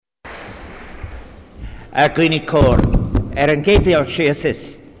a Gwini Cor, an Gabriel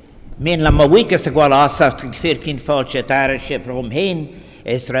Sheasis, Min la Mawikas a Gualasat, Firkin Forge, Dara Chevron Hain,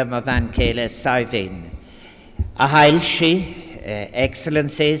 Esrema Van Kele Saivin. A Heilshi,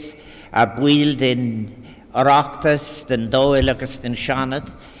 Excellencies, a Build in Aractus, den Doelagus, den Shanat.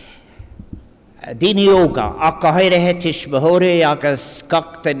 Dini yoga, akka haire hetish behore, agus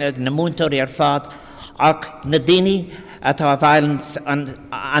skakten na muntor fad, ak nadini at our violence and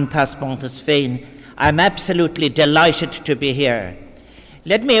antaspontus fein. I'm absolutely delighted to be here.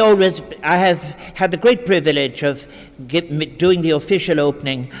 I have had the great privilege of doing the official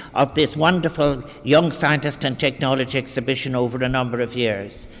opening of this wonderful Young Scientist and Technology exhibition over a number of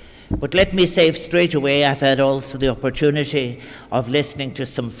years. But let me say straight away, I've had also the opportunity of listening to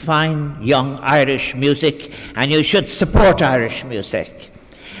some fine young Irish music, and you should support Irish music.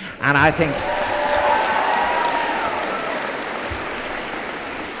 And I think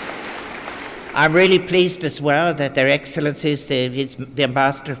I'm really pleased as well that Their Excellencies, the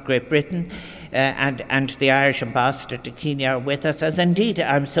Ambassador of Great Britain and the Irish Ambassador to Kenya are with us, as indeed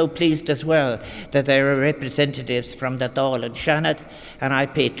I'm so pleased as well that there are representatives from the Dáil and Shanad, and I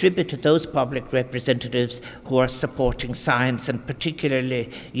pay tribute to those public representatives who are supporting science and particularly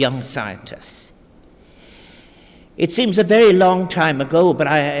young scientists. It seems a very long time ago, but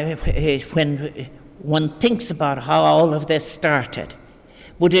when one thinks about how all of this started,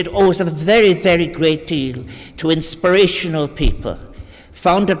 but it owes a very, very great deal to inspirational people,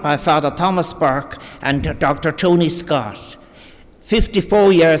 founded by Father Thomas Burke and Dr. Tony Scott.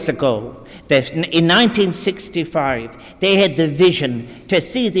 54 years ago, in 1965, they had the vision to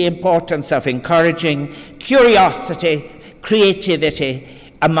see the importance of encouraging curiosity, creativity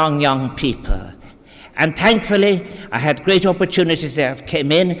among young people. And thankfully, I had great opportunities that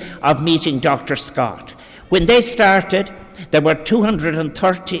came in of meeting Dr. Scott. When they started, there were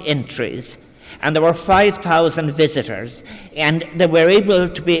 230 entries, and there were 5,000 visitors, and they were able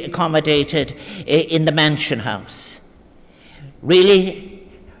to be accommodated in the Mansion House. Really,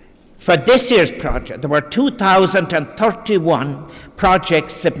 for this year's project, there were 2,031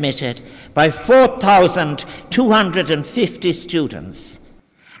 projects submitted by 4,250 students.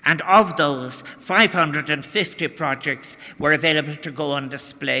 And of those, 550 projects were available to go on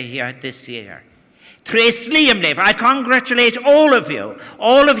display here this year. I congratulate all of you,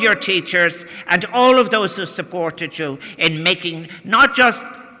 all of your teachers, and all of those who supported you in making not just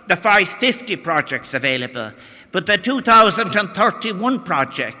the 550 projects available, but the 2,031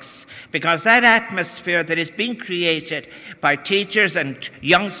 projects, because that atmosphere that is being created by teachers and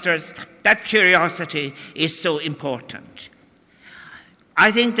youngsters, that curiosity is so important.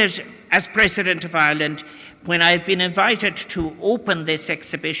 I think that as President of Ireland, when I've been invited to open this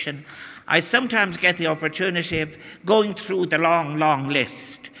exhibition, I sometimes get the opportunity of going through the long, long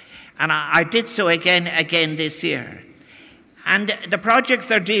list. And I did so again this year. And the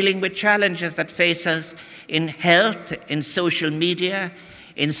projects are dealing with challenges that face us in health, in social media,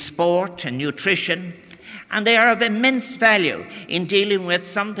 in sport and nutrition. And they are of immense value in dealing with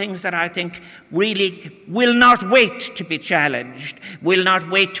some things that I think really will not wait to be challenged, will not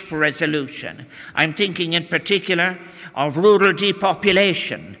wait for resolution. I'm thinking in particular of rural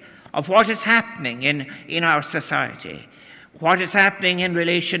depopulation, of what is happening in our society, what is happening in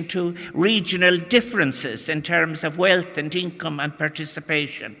relation to regional differences in terms of wealth and income and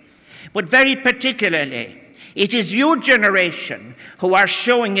participation. But very particularly, it is your generation who are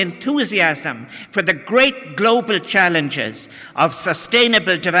showing enthusiasm for the great global challenges of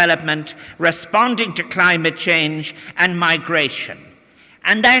sustainable development, responding to climate change and migration.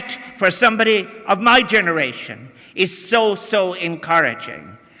 And that, for somebody of my generation, is so, so encouraging.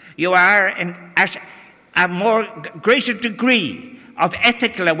 You are at a greater degree of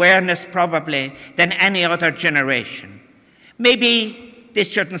ethical awareness probably than any other generation. Maybe this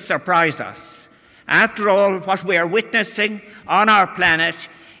shouldn't surprise us. After all, what we are witnessing on our planet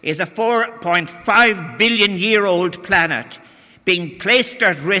is a 4.5 billion year old planet being placed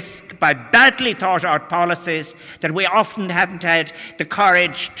at risk by badly thought out policies that we often haven't had the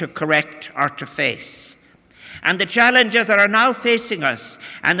courage to correct or to face. And the challenges that are now facing us,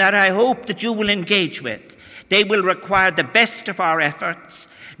 and that I hope that you will engage with, they will require the best of our efforts,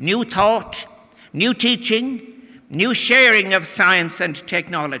 new thought, new teaching, new sharing of science and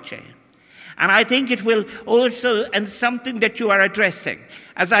technology. And I think it will also, and something that you are addressing,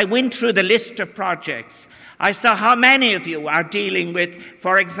 as I went through the list of projects, I saw how many of you are dealing with,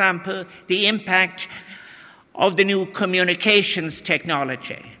 for example, the impact of the new communications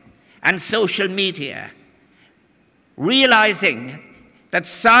technology and social media, realizing that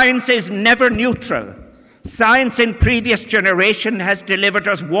science is never neutral. Science in previous generation has delivered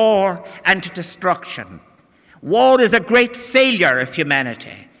us war and destruction. War is a great failure of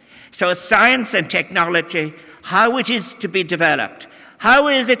humanity. So science and technology, how it is to be developed, how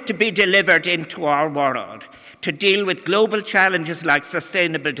is it to be delivered into our world to deal with global challenges like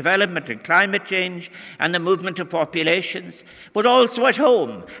sustainable development and climate change and the movement of populations, but also at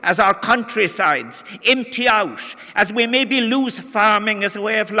home as our countrysides empty out, as we maybe lose farming as a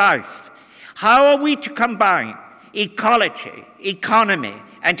way of life. How are we to combine ecology, economy,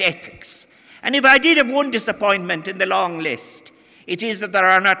 and ethics? And if I did have one disappointment in the long list, it is that there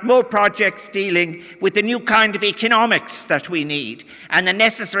are not more projects dealing with the new kind of economics that we need and the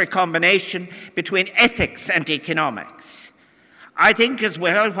necessary combination between ethics and economics. I think as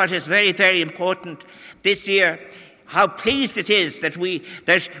well what is very, very important this year, how pleased it is that we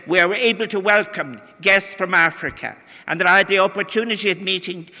are able to welcome guests from Africa, and that I had the opportunity of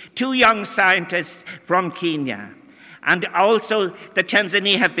meeting 2 young scientists from Kenya, and also that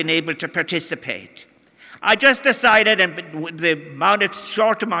Tanzania have been able to participate. I just decided, and with the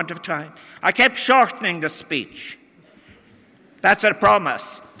short amount of time, I kept shortening the speech. That's a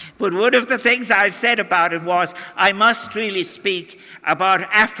promise. But one of the things I said about it was, I must really speak about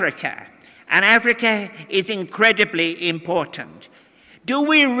Africa. And Africa is incredibly important. Do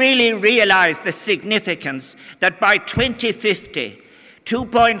we really realize the significance that by 2050,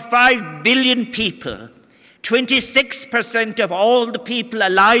 2.5 billion people, 26% of all the people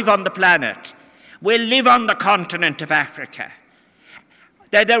alive on the planet, will live on the continent of Africa?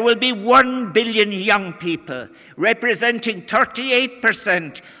 That there will be 1 billion young people, representing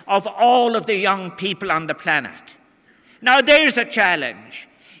 38% of all of the young people on the planet. Now there's a challenge.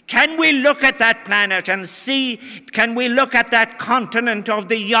 Can we look at that planet and see, can we look at that continent of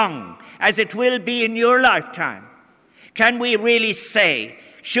the young, as it will be in your lifetime? Can we really say,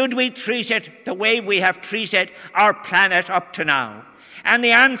 should we treat it the way we have treated our planet up to now? And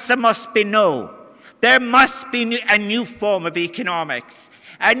the answer must be no. There must be a new form of economics,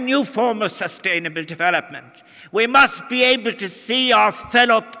 a new form of sustainable development. We must be able to see our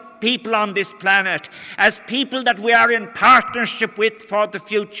fellow people on this planet as people that we are in partnership with for the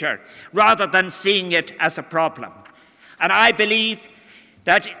future, rather than seeing it as a problem. And I believe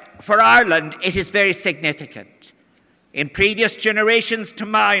that for Ireland, it is very significant. In previous generations to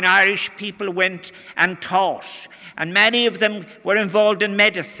mine, Irish people went and taught, and many of them were involved in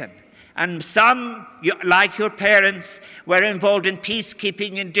medicine. And some, like your parents, were involved in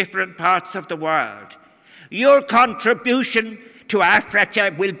peacekeeping in different parts of the world. Your contribution to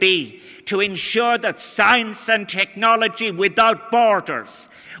Africa will be to ensure that science and technology without borders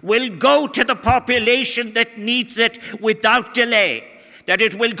will go to the population that needs it without delay, that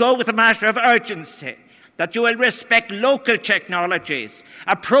it will go with a matter of urgency, that you will respect local technologies,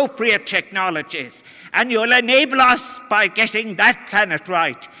 appropriate technologies, and you'll enable us, by getting that planet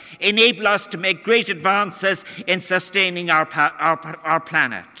right, enable us to make great advances in sustaining our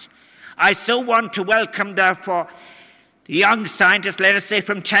planet. I so want to welcome, therefore, the young scientists, let us say,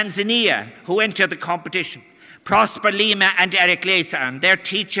 from Tanzania, who entered the competition, Prosper Lima and Eric Leza, and their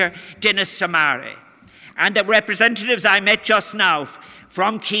teacher, Dennis Samari, and the representatives I met just now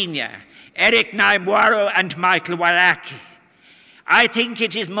from Kenya, Eric Naimwaro and Michael Waraki. I think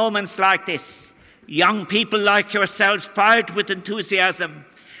it is moments like this, young people like yourselves, fired with enthusiasm,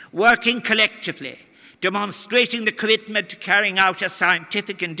 working collectively, demonstrating the commitment to carrying out a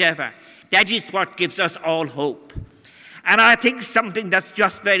scientific endeavour. That is what gives us all hope. And I think something that's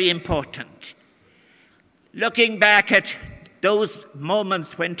just very important. Looking back at those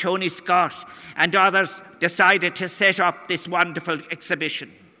moments when Tony Scott and others decided to set up this wonderful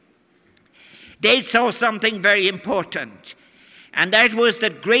exhibition, they saw something very important, and that was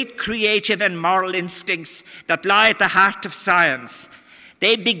that great creative and moral instincts that lie at the heart of science.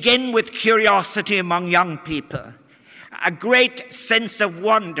 They begin with curiosity among young people, a great sense of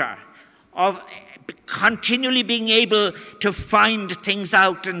wonder, of continually being able to find things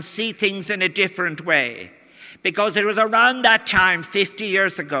out and see things in a different way. Because it was around that time, 50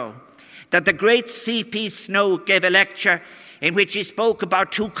 years ago, that the great C.P. Snow gave a lecture in which he spoke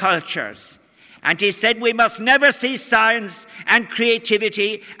about 2 cultures. And he said we must never see science and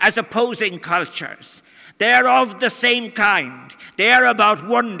creativity as opposing cultures. They are of the same kind. They are about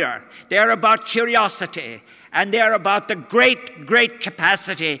wonder. They are about curiosity. And they are about the great, great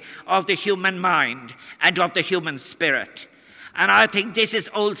capacity of the human mind and of the human spirit. And I think this is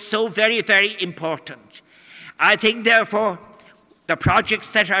also very, very important. I think, therefore, the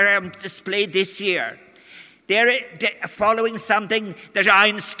projects that are on display this year, they're following something that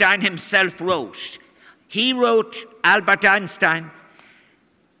Einstein himself wrote. He wrote, Albert Einstein,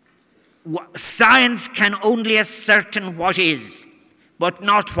 Science can only ascertain what is, but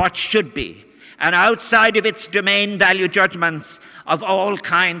not what should be. And outside of its domain, value judgments of all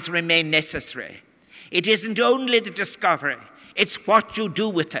kinds remain necessary. It isn't only the discovery, it's what you do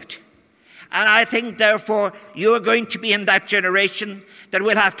with it. And I think, therefore, you are going to be in that generation that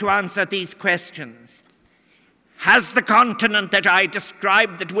will have to answer these questions. Has the continent that I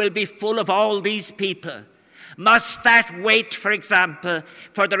described, that will be full of all these people, must that wait, for example,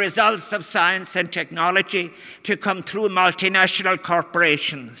 for the results of science and technology to come through multinational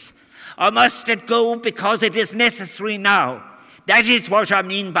corporations? Or must it go because it is necessary now? That is what I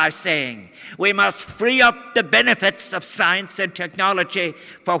mean by saying we must free up the benefits of science and technology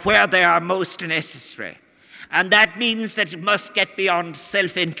for where they are most necessary. And that means that it must get beyond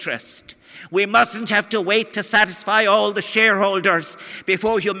self-interest. We mustn't have to wait to satisfy all the shareholders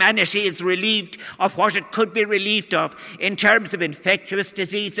before humanity is relieved of what it could be relieved of in terms of infectious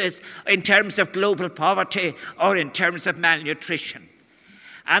diseases, in terms of global poverty, or in terms of malnutrition.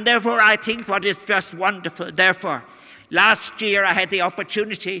 And therefore, I think what is just wonderful, therefore, last year I had the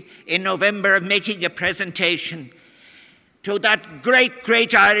opportunity in November of making a presentation to that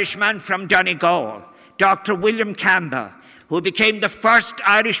great Irishman from Donegal, Dr. William Campbell, who became the first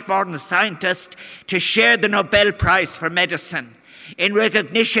Irish-born scientist to share the Nobel Prize for Medicine in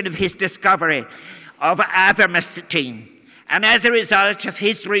recognition of his discovery of avermectin. And as a result of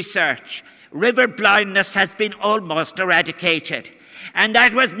his research, river blindness has been almost eradicated. And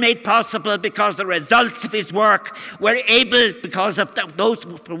that was made possible because the results of his work were able, because of those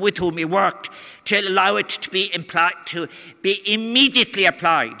with whom he worked, to allow it to be immediately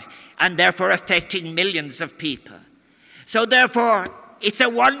applied, and therefore affecting millions of people. So therefore, it's a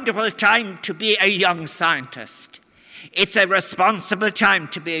wonderful time to be a young scientist. It's a responsible time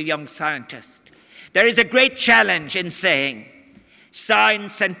to be a young scientist. There is a great challenge in saying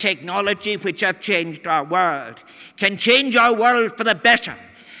science and technology, which have changed our world, can change our world for the better,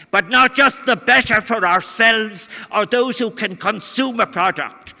 but not just the better for ourselves or those who can consume a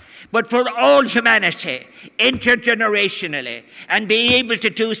product, but for all humanity, intergenerationally, and be able to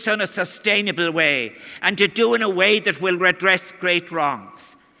do so in a sustainable way, and to do in a way that will redress great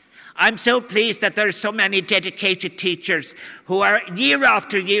wrongs. I'm so pleased that there are so many dedicated teachers who are year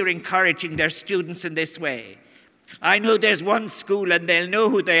after year encouraging their students in this way. I know there's one school, and they'll know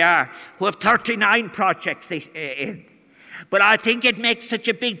who they are, who have 39 projects in. But I think it makes such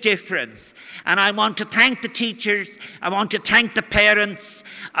a big difference. And I want to thank the teachers, I want to thank the parents,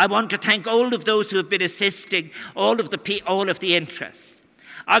 I want to thank all of those who have been assisting, all of the interests.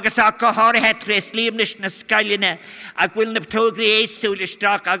 Agus a go háirithe tres líomnis na scailíne a bhfuil na tógraí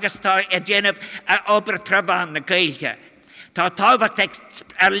éasúilisteach agus tá a déanamh a obair trabhán na Gaeilge. Tá tábhacht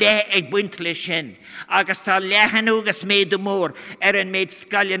ar le ag buint le sin, agus tá lehanúgus méad mór ar an méid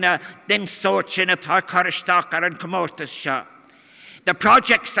scailíne den sort sin atá choristeach ar an comórtas seo. The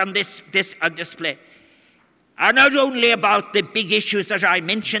projects on this on display are not only about the big issues that I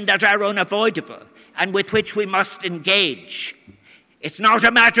mentioned that are unavoidable and with which we must engage. It's not a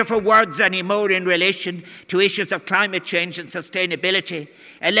matter for words anymore in relation to issues of climate change and sustainability,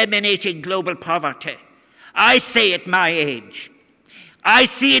 eliminating global poverty. I say at my age, I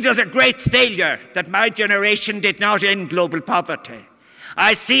see it as a great failure that my generation did not end global poverty.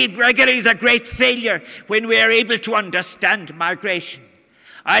 I see it regularly as a great failure when we are able to understand migration.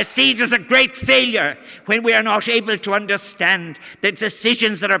 I see it as a great failure when we are not able to understand the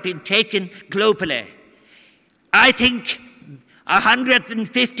decisions that are being taken globally. I think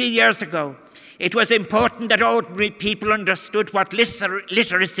 150 years ago, it was important that ordinary people understood what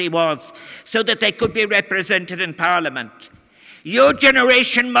literacy was so that they could be represented in Parliament. Your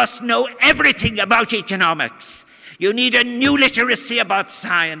generation must know everything about economics. You need a new literacy about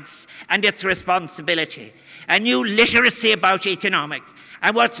science and its responsibility, a new literacy about economics.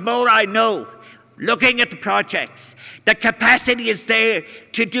 And what's more, I know, looking at the projects, the capacity is there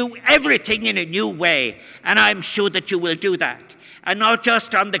to do everything in a new way, and I'm sure that you will do that. And not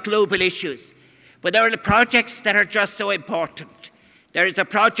just on the global issues, but there are projects that are just so important. There is a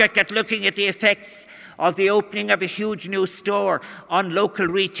project at looking at the effects of the opening of a huge new store on local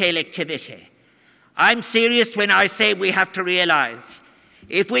retail activity. I'm serious when I say we have to realize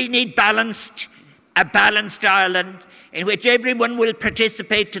if we need a balanced Ireland in which everyone will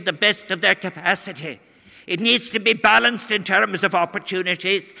participate to the best of their capacity, it needs to be balanced in terms of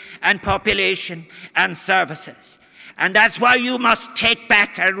opportunities and population and services. And that's why you must take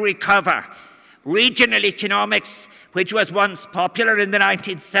back and recover regional economics, which was once popular in the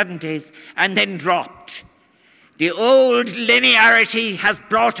 1970s and then dropped. The old linearity has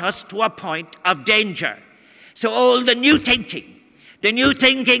brought us to a point of danger. So all the new thinking, The new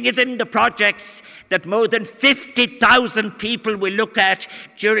thinking is in the projects that more than 50,000 people will look at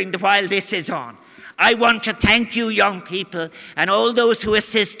while this is on. I want to thank you, young people, and all those who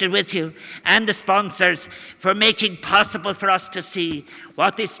assisted with you, and the sponsors, for making possible for us to see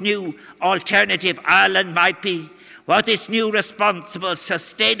what this new alternative Ireland might be, what this new responsible,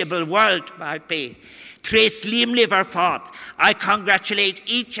 sustainable world might be. Tréis Liamliver fought. I congratulate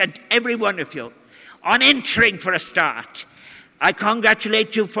each and every one of you on entering for a start. I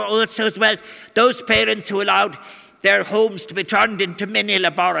congratulate you for also as well those parents who allowed their homes to be turned into mini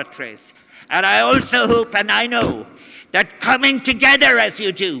laboratories. And I also hope and I know that coming together as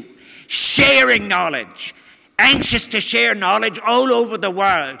you do, sharing knowledge, anxious to share knowledge all over the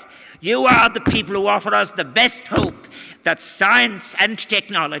world, you are the people who offer us the best hope that science and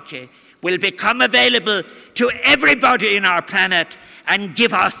technology will become available to everybody in our planet and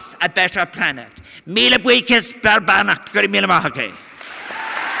give us a better planet. Míle buíochas bar banach, gur míle maithagé.